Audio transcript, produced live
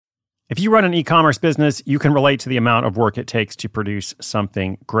If you run an e-commerce business, you can relate to the amount of work it takes to produce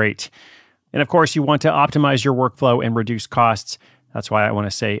something great. And of course, you want to optimize your workflow and reduce costs. That's why I want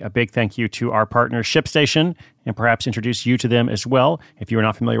to say a big thank you to our partner, ShipStation, and perhaps introduce you to them as well. If you are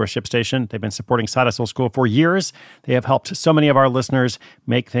not familiar with ShipStation, they've been supporting Side Hustle School for years. They have helped so many of our listeners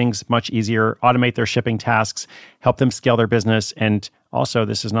make things much easier, automate their shipping tasks, help them scale their business, and also,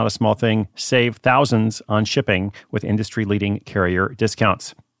 this is not a small thing, save thousands on shipping with industry-leading carrier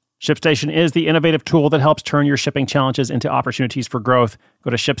discounts. ShipStation is the innovative tool that helps turn your shipping challenges into opportunities for growth. Go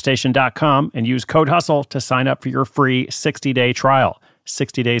to ShipStation.com and use code HUSTLE to sign up for your free 60-day trial.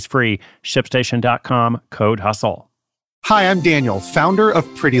 60 days free. ShipStation.com, code HUSTLE. Hi, I'm Daniel, founder of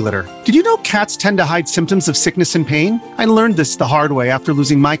Pretty Litter. Did you know cats tend to hide symptoms of sickness and pain? I learned this the hard way after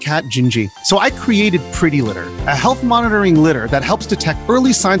losing my cat, Gingy. So I created Pretty Litter, a health monitoring litter that helps detect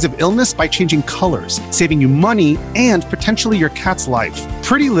early signs of illness by changing colors, saving you money and potentially your cat's life.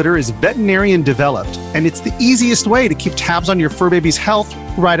 Pretty Litter is veterinarian developed, and it's the easiest way to keep tabs on your fur baby's health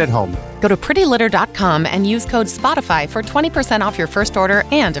right at home. Go to prettylitter.com and use code SPOTIFY for 20% off your first order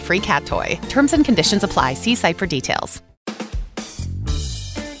and a free cat toy. Terms and conditions apply. See site for details.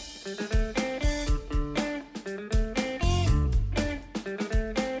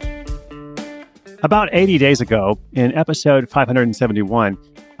 About 80 days ago, in episode 571,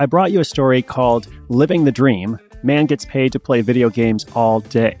 I brought you a story called Living the Dream, Man Gets Paid to Play Video Games All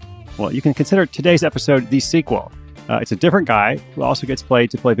Day. Well, you can consider today's episode the sequel. It's a different guy who also gets paid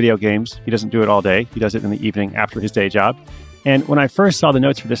to play video games. He doesn't do it all day. He does it in the evening after his day job. And when I first saw the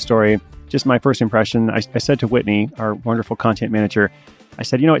notes for this story, just my first impression, I said to Whitney, our wonderful content manager, I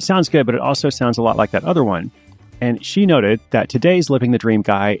said, it sounds good, but it also sounds a lot like that other one. And she noted that today's Living the Dream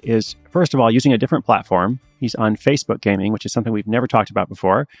guy is, first of all, using a different platform. He's on Facebook Gaming, which is something we've never talked about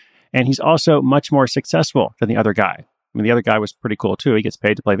before. And he's also much more successful than the other guy. I mean, the other guy was pretty cool too. He gets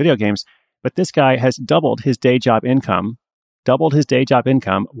paid to play video games. But this guy has doubled his day job income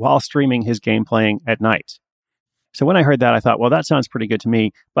while streaming his game playing at night. So when I heard that, I thought, well, that sounds pretty good to me.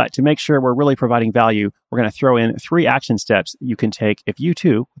 But to make sure we're really providing value, we're going to throw in 3 action steps you can take if you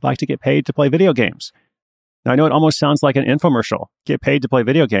too would like to get paid to play video games. Now, I know it almost sounds like an infomercial, get paid to play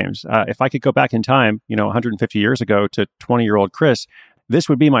video games. If I could go back in time, 150 years ago to 20-year-old Chris, this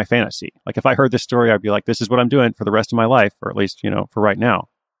would be my fantasy. Like if I heard this story, I'd be like, this is what I'm doing for the rest of my life, or at least, for right now.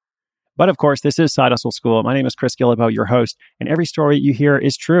 But of course, this is Side Hustle School. My name is Chris Guillebeau, your host, and every story you hear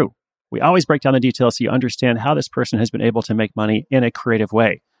is true. We always break down the details so you understand how this person has been able to make money in a creative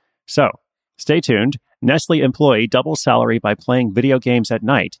way. So, stay tuned. Nestle employee doubles salary by playing video games at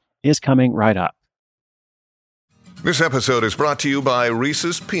night is coming right up. This episode is brought to you by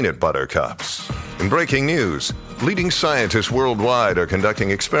Reese's Peanut Butter Cups. In breaking news, leading scientists worldwide are conducting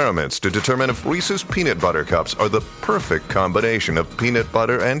experiments to determine if Reese's Peanut Butter Cups are the perfect combination of peanut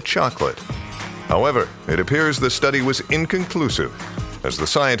butter and chocolate. However, it appears the study was inconclusive, as the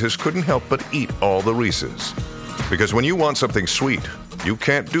scientists couldn't help but eat all the Reese's. Because when you want something sweet, you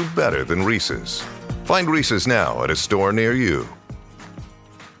can't do better than Reese's. Find Reese's now at a store near you.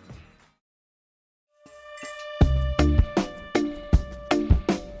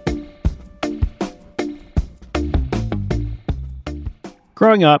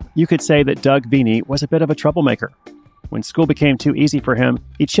 Growing up, you could say that Doug Veeney was a bit of a troublemaker. When school became too easy for him,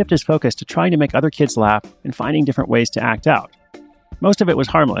 he'd shift his focus to trying to make other kids laugh and finding different ways to act out. Most of it was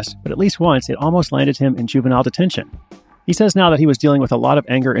harmless, but at least once it almost landed him in juvenile detention. He says now that he was dealing with a lot of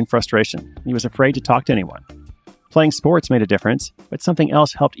anger and frustration. He was afraid to talk to anyone. Playing sports made a difference, but something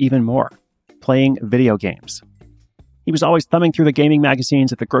else helped even more: playing video games. He was always thumbing through the gaming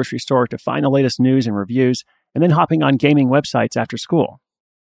magazines at the grocery store to find the latest news and reviews, and then hopping on gaming websites after school.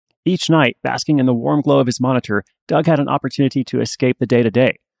 Each night, basking in the warm glow of his monitor, Doug had an opportunity to escape the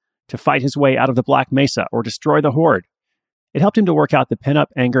day-to-day, to fight his way out of the Black Mesa or destroy the Horde. It helped him to work out the pent-up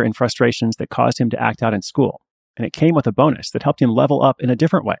anger and frustrations that caused him to act out in school, and it came with a bonus that helped him level up in a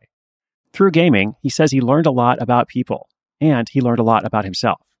different way. Through gaming, he says he learned a lot about people, and he learned a lot about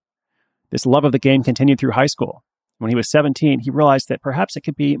himself. This love of the game continued through high school. When he was 17, he realized that perhaps it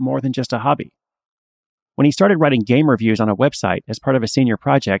could be more than just a hobby. When he started writing game reviews on a website as part of a senior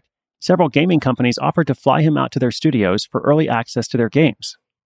project, several gaming companies offered to fly him out to their studios for early access to their games.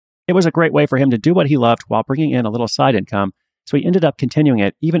 It was a great way for him to do what he loved while bringing in a little side income, so he ended up continuing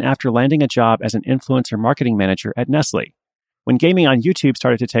it even after landing a job as an influencer marketing manager at Nestle. When gaming on YouTube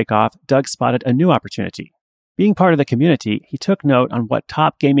started to take off, Doug spotted a new opportunity. Being part of the community, he took note on what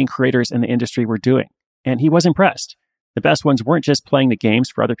top gaming creators in the industry were doing, and he was impressed. The best ones weren't just playing the games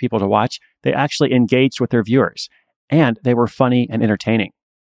for other people to watch, they actually engaged with their viewers, and they were funny and entertaining.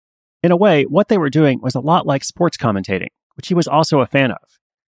 In a way, what they were doing was a lot like sports commentating, which he was also a fan of.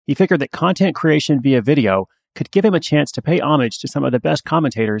 He figured that content creation via video could give him a chance to pay homage to some of the best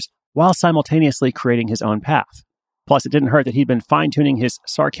commentators while simultaneously creating his own path. Plus, it didn't hurt that he'd been fine-tuning his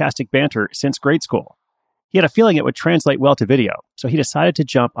sarcastic banter since grade school. He had a feeling it would translate well to video, so he decided to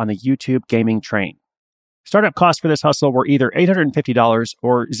jump on the YouTube gaming train. Startup costs for this hustle were either $850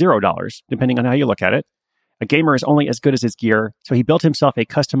 or $0, depending on how you look at it. A gamer is only as good as his gear, so he built himself a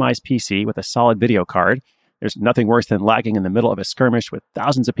customized PC with a solid video card. There's nothing worse than lagging in the middle of a skirmish with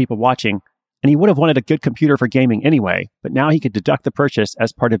thousands of people watching, and he would have wanted a good computer for gaming anyway, but now he could deduct the purchase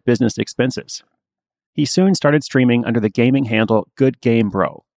as part of business expenses. He soon started streaming under the gaming handle Good Game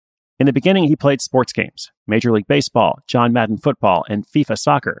Bro. In the beginning, he played sports games, Major League Baseball, John Madden Football, and FIFA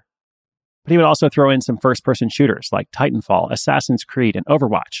Soccer. But he would also throw in some first-person shooters like Titanfall, Assassin's Creed, and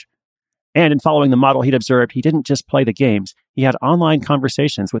Overwatch. And in following the model he'd observed, he didn't just play the games, he had online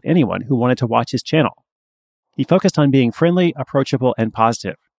conversations with anyone who wanted to watch his channel. He focused on being friendly, approachable, and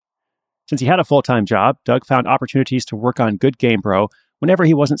positive. Since he had a full-time job, Doug found opportunities to work on Good Game Bro whenever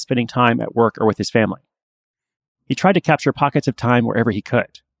he wasn't spending time at work or with his family. He tried to capture pockets of time wherever he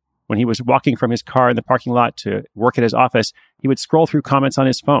could. When he was walking from his car in the parking lot to work at his office, he would scroll through comments on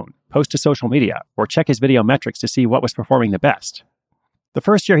his phone, post to social media, or check his video metrics to see what was performing the best. The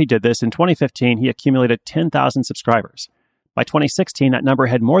first year he did this, in 2015, he accumulated 10,000 subscribers. By 2016, that number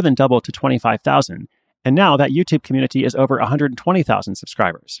had more than doubled to 25,000, and now that YouTube community is over 120,000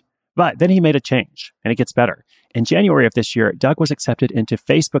 subscribers. But then he made a change, and it gets better. In January of this year, Doug was accepted into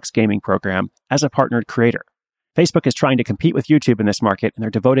Facebook's gaming program as a partnered creator. Facebook is trying to compete with YouTube in this market, and they're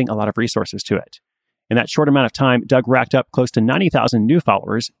devoting a lot of resources to it. In that short amount of time, Doug racked up close to 90,000 new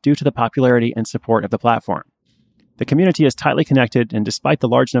followers due to the popularity and support of the platform. The community is tightly connected, and despite the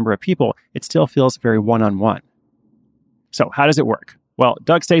large number of people, it still feels very one-on-one. So how does it work? Well,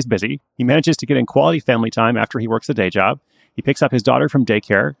 Doug stays busy. He manages to get in quality family time after he works a day job. He picks up his daughter from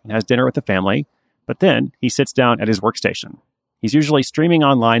daycare and has dinner with the family, but then he sits down at his workstation. He's usually streaming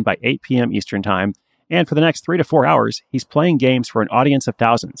online by 8 p.m. Eastern Time, and for the next 3 to 4 hours, he's playing games for an audience of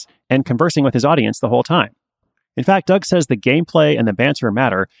thousands and conversing with his audience the whole time. In fact, Doug says the gameplay and the banter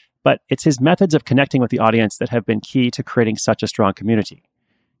matter, but it's his methods of connecting with the audience that have been key to creating such a strong community.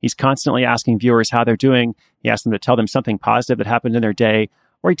 He's constantly asking viewers how they're doing. He asks them to tell them something positive that happened in their day,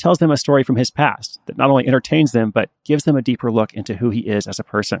 or he tells them a story from his past that not only entertains them, but gives them a deeper look into who he is as a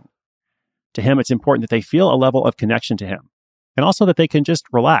person. To him, it's important that they feel a level of connection to him, and also that they can just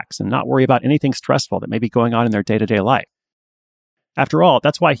relax and not worry about anything stressful that may be going on in their day-to-day life. After all,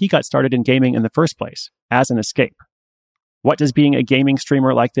 that's why he got started in gaming in the first place, as an escape. What does being a gaming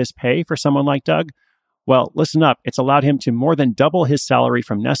streamer like this pay for someone like Doug? Well, listen up, it's allowed him to more than double his salary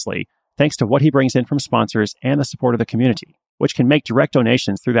from Nestle, thanks to what he brings in from sponsors and the support of the community, which can make direct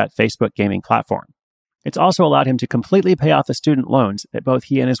donations through that Facebook gaming platform. It's also allowed him to completely pay off the student loans that both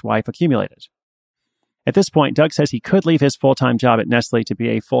he and his wife accumulated. At this point, Doug says he could leave his full-time job at Nestle to be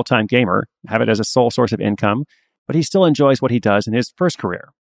a full-time gamer, have it as a sole source of income, but he still enjoys what he does in his first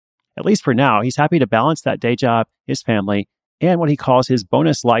career. At least for now, he's happy to balance that day job, his family, and what he calls his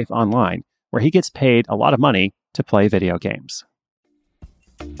bonus life online, where he gets paid a lot of money to play video games.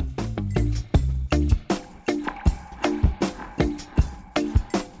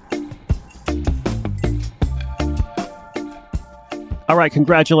 All right,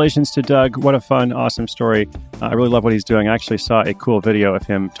 congratulations to Doug. What a fun, awesome story. I really love what he's doing. I actually saw a cool video of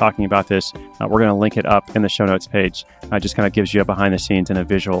him talking about this. We're going to link it up in the show notes page. It just kind of gives you a behind the scenes and a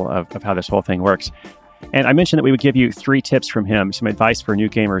visual of how this whole thing works. And I mentioned that we would give you 3 tips from him, some advice for new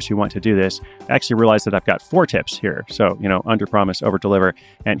gamers who want to do this. I actually realized that I've got 4 tips here. So, under promise, over deliver.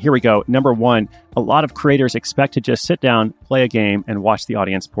 And here we go. Number 1, a lot of creators expect to just sit down, play a game, and watch the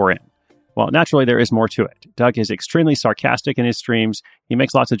audience pour in. Well, naturally, there is more to it. Doug is extremely sarcastic in his streams. He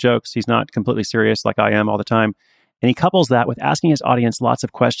makes lots of jokes. He's not completely serious like I am all the time. And he couples that with asking his audience lots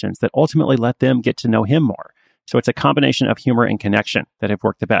of questions that ultimately let them get to know him more. So it's a combination of humor and connection that have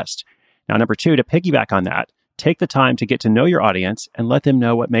worked the best. Now, number 2, to piggyback on that, take the time to get to know your audience and let them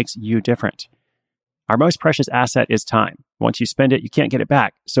know what makes you different. Our most precious asset is time. Once you spend it, you can't get it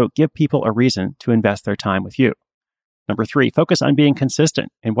back. So give people a reason to invest their time with you. Number 3, focus on being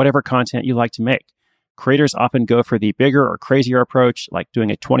consistent in whatever content you like to make. Creators often go for the bigger or crazier approach, like doing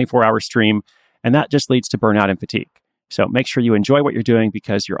a 24-hour stream, and that just leads to burnout and fatigue. So make sure you enjoy what you're doing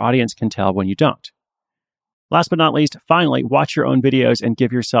because your audience can tell when you don't. Last but not least, finally, watch your own videos and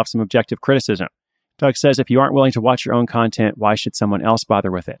give yourself some objective criticism. Doug says if you aren't willing to watch your own content, why should someone else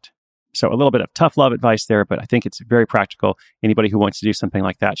bother with it? So a little bit of tough love advice there, but I think it's very practical. Anybody who wants to do something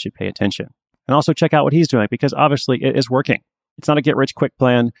like that should pay attention. And also check out what he's doing because obviously it is working. It's not a get-rich-quick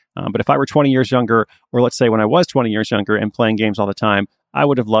plan, but if I were 20 years younger, or let's say when I was 20 years younger and playing games all the time, I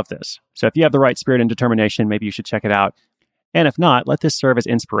would have loved this. So if you have the right spirit and determination, maybe you should check it out. And if not, let this serve as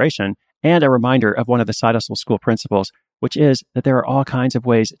inspiration and a reminder of one of the Side Hustle School principles, which is that there are all kinds of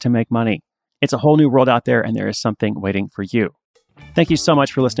ways to make money. It's a whole new world out there, and there is something waiting for you. Thank you so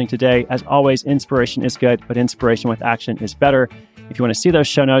much for listening today. As always, inspiration is good, but inspiration with action is better. If you want to see those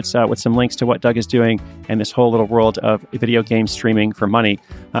show notes with some links to what Doug is doing and this whole little world of video game streaming for money,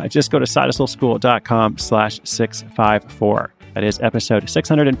 just go to sidehustleschool.com/654. That is episode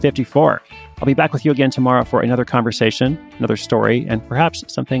 654. I'll be back with you again tomorrow for another conversation, another story, and perhaps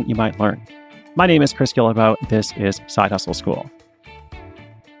something you might learn. My name is Chris Guillebeau. This is Side Hustle School.